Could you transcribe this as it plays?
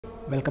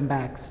Welcome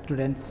back,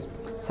 students.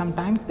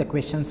 Sometimes the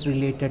questions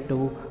related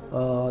to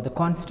the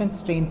constant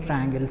strain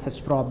triangle,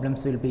 such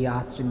problems will be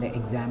asked in the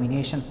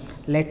examination.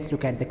 Let's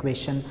look at the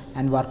question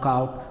and work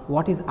out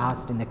what is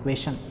asked in the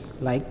question.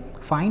 Like,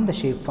 find the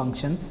shape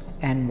functions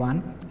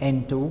n1,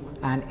 n2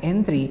 and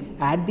n3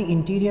 at the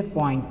interior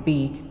point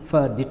P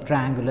for the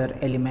triangular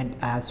element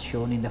as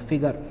shown in the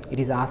figure. It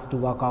is asked to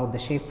work out the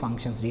shape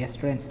functions, dear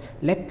students.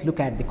 Let's look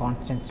at the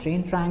constant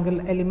strain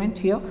triangle element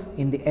here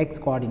in the x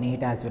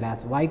coordinate as well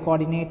as y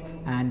coordinate,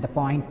 and the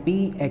point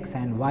P, x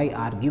and y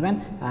are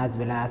given, as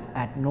well as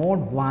at node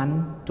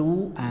 1,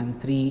 2 and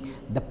 3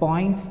 the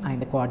points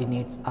and the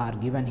coordinates are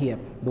given here.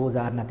 Those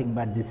are nothing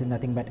but, this is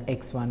nothing but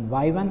x1,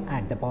 y1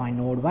 at the point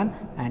node 1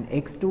 and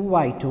x2,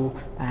 y2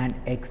 and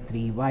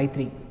x3,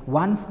 y3.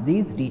 Once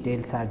these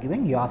details are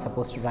given, you are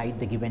supposed to write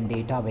the given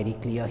data very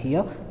clear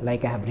here.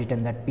 Like I have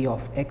written that P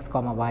of x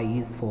comma y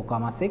is 4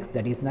 comma 6,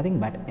 that is nothing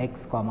but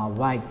x comma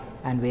y,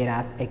 and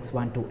whereas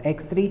x1 to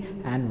x3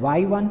 and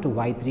y1 to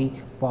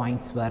y3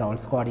 points were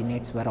also,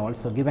 coordinates were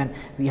also given.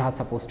 We are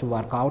supposed to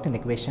work out in the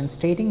question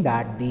stating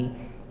that the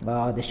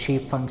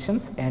shape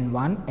functions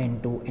n1,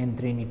 n2,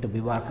 n3 need to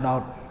be worked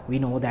out. We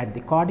know that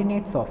the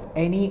coordinates of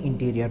any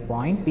interior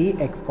point P,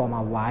 x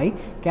comma y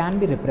can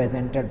be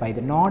represented by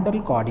the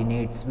nodal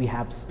coordinates. We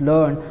have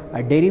learned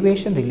a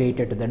derivation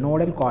related to the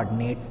nodal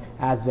coordinates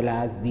as well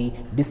as the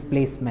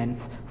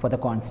displacements for the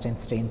constant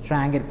strain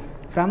triangle.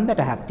 From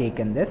that I have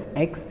taken this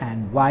x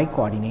and y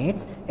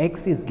coordinates.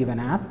 X is given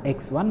as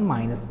x1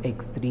 minus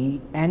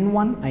x3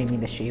 n1, I mean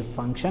the shape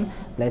function,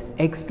 plus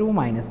x2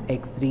 minus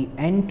x3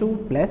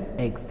 n2 plus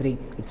x3.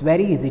 It's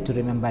very easy to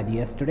remember,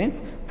 dear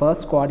students.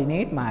 First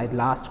coordinate, my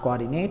last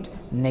coordinate,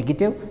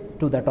 negative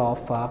to that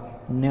of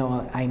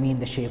I mean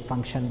the shape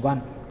function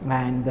 1,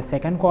 and the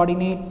second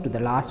coordinate to the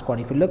last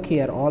coordinate. If you look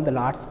here, all the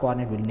last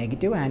coordinate will be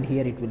negative and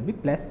here it will be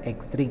plus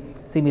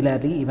x3.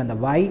 Similarly, even the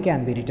y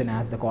can be written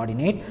as the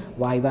coordinate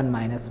y1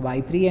 minus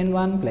y3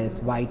 n1 plus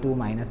y2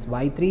 minus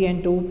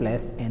y3 n2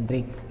 plus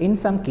n3. In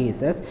some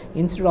cases,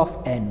 instead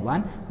of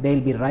n1, they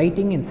will be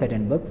writing in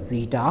certain books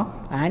zeta,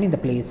 and in the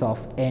place of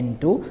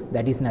n2,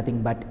 that is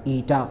nothing but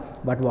eta.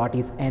 But what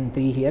is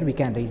n3 here? We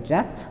can write it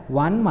as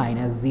 1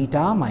 minus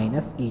zeta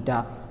minus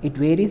eta. It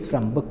varies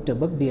from book to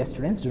book, dear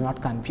students, do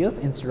not confuse.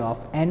 Instead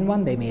of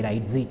n1 they may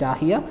write zeta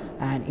here,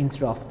 and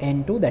instead of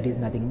n2 that is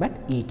nothing but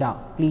eta.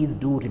 Please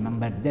do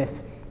remember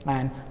this.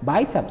 And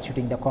by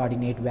substituting the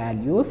coordinate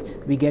values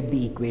we get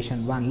the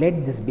equation 1.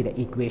 Let this be the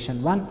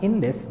equation 1. In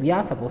this we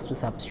are supposed to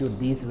substitute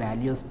these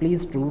values.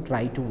 Please do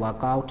try to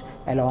work out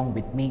along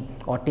with me,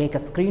 or take a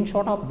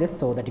screenshot of this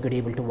so that you could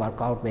able to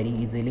work out very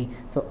easily.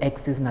 So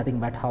x is nothing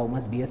but how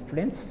much, dear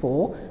students?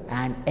 4,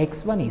 and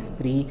x1 is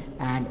 3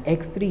 and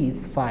x3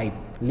 is 5.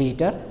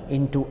 Later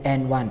into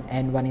n1,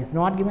 n1 is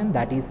not given,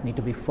 that is need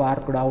to be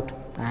worked out,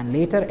 and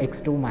later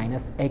x2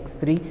 minus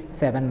x3,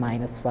 7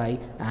 minus 5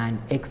 and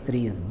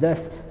x3 is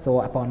this.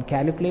 So upon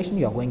calculation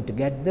you are going to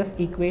get this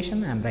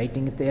equation. I am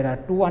writing it, there are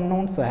two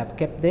unknowns, so I have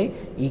kept the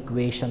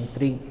equation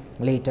 3.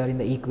 Later in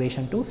the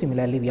equation 2,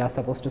 similarly we are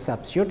supposed to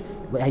substitute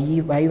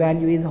y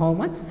value is how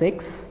much?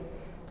 6,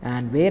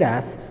 and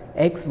whereas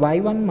x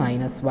y1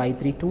 minus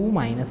y3 2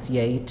 minus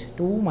 8,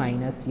 2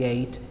 minus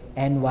 8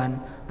 n1,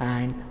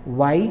 and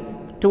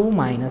y2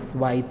 minus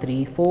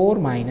y3 4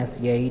 minus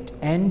 8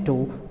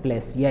 n2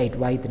 plus 8,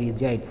 y3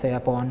 is 8. So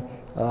upon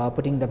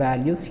putting the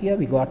values here,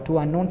 we got two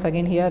unknowns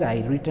again here.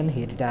 I written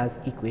here it as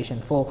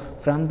equation 4.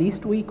 From these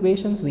two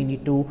equations we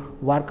need to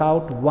work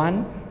out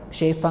one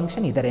shape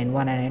function, either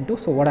n1 and n2.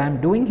 So what I am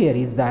doing here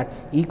is that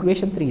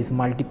equation 3 is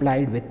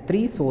multiplied with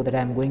 3, so that I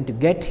am going to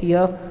get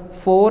here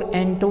 4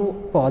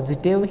 n2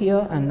 positive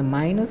here, and the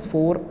minus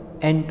 4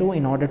 n2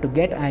 in order to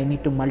get, I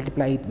need to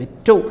multiply it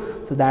with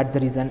 2. So that's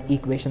the reason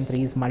equation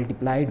 3 is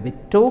multiplied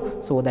with 2,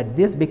 so that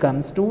this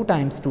becomes 2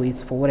 times 2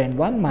 is 4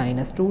 n1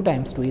 minus 2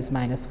 times 2 is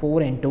minus 4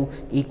 n2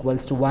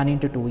 equals to 1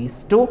 into 2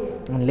 is 2,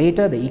 and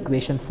later the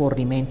equation 4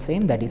 remains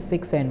same, that is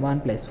 6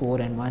 n1 plus 4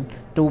 n1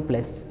 2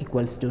 plus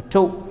equals to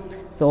 2.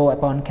 So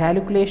upon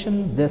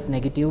calculation this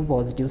negative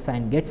positive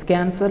sign gets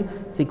cancelled.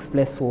 6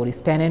 plus 4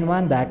 is 10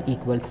 n1, that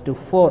equals to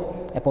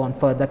 4. Upon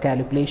further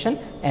calculation,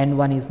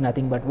 n1 is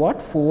nothing but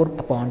what? 4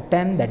 upon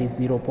 10, that is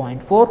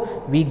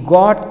 0.4. We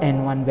got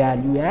n1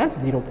 value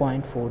as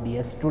 0.4,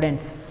 dear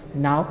students.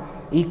 Now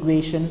in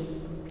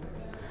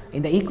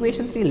the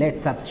equation 3,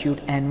 let's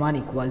substitute n1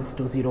 equals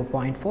to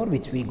 0.4,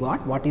 which we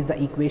got. What is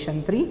the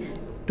equation 3?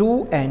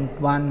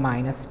 2n1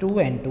 minus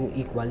 2n2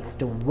 equals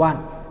to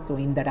 1. So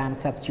in that I am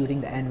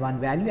substituting the n1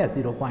 value as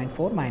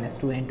 0.4 minus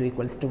 2n2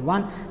 equals to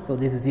 1. So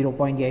this is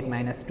 0.8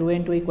 minus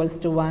 2n2 equals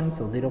to 1.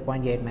 So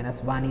 0.8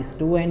 minus 1 is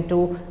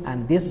 2n2,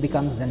 and this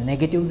becomes the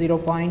negative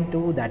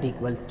 0.2, that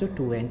equals to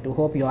 2n2.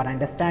 Hope you are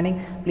understanding.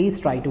 Please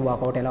try to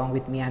work out along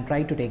with me and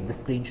try to take the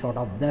screenshot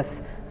of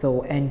this.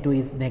 So n2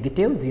 is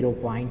negative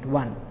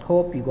 0.1.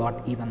 Hope you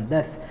got even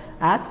this.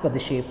 As per the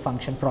shape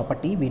function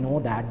property, we know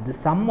that the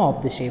sum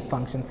of the shape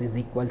functions is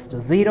equals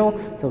to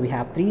 0. So we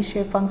have three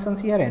shape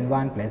functions here,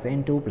 n1 plus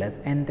n2 plus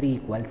n3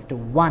 equals to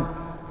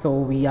 1. So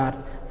we are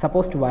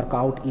supposed to work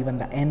out even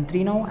the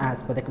n3 now.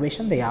 As per the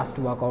question, they asked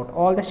to work out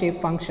all the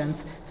shape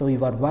functions, so we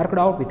were worked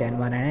out with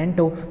n1 and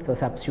n2. So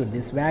substitute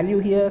this value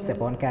here. So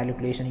upon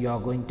calculation, you are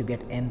going to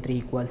get n3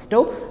 equals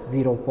to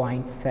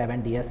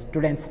 0.7, dear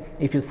students.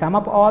 If you sum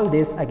up all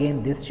this,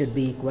 again this should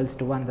be equals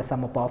to 1, the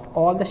sum up of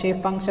all the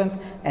shape functions.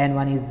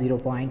 n1 is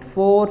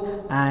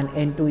 0.4 and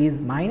n2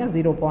 is minus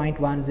 0.1.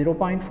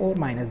 0.4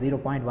 minus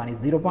 0.1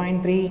 is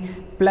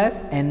 0.3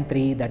 plus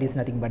n3, that is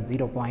nothing but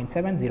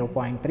 0.7.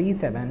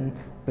 0.37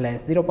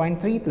 plus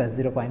 0.3 plus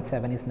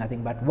 0.7 is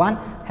nothing but 1.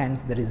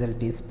 Hence the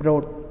result is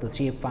prod. The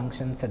shape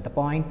functions at the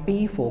point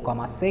P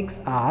 4,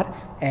 6 are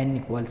n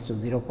equals to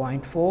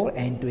 0.4,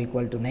 n2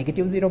 equal to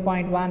negative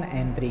 0.1,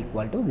 n3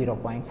 equal to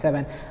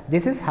 0.7.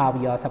 This is how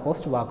you are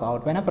supposed to work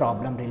out when a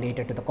problem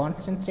related to the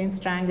constant strain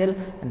triangle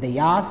and they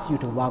ask you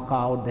to work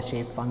out the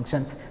shape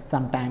functions.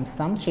 Sometimes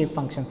some shape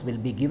functions will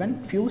be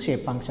given, few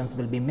shape functions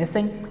will be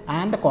missing,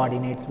 and the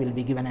coordinates will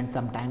be given, and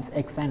sometimes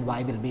x and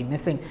y will be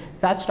missing.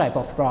 Such type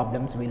of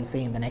problems we'll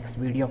see in the next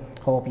video.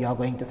 Hope you are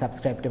going to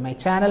subscribe to my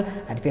channel,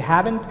 and if you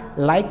haven't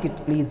liked it,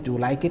 please do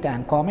like it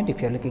and comment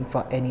if you're looking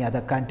for any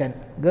other content.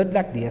 Good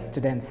luck, dear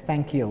students.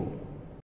 Thank you.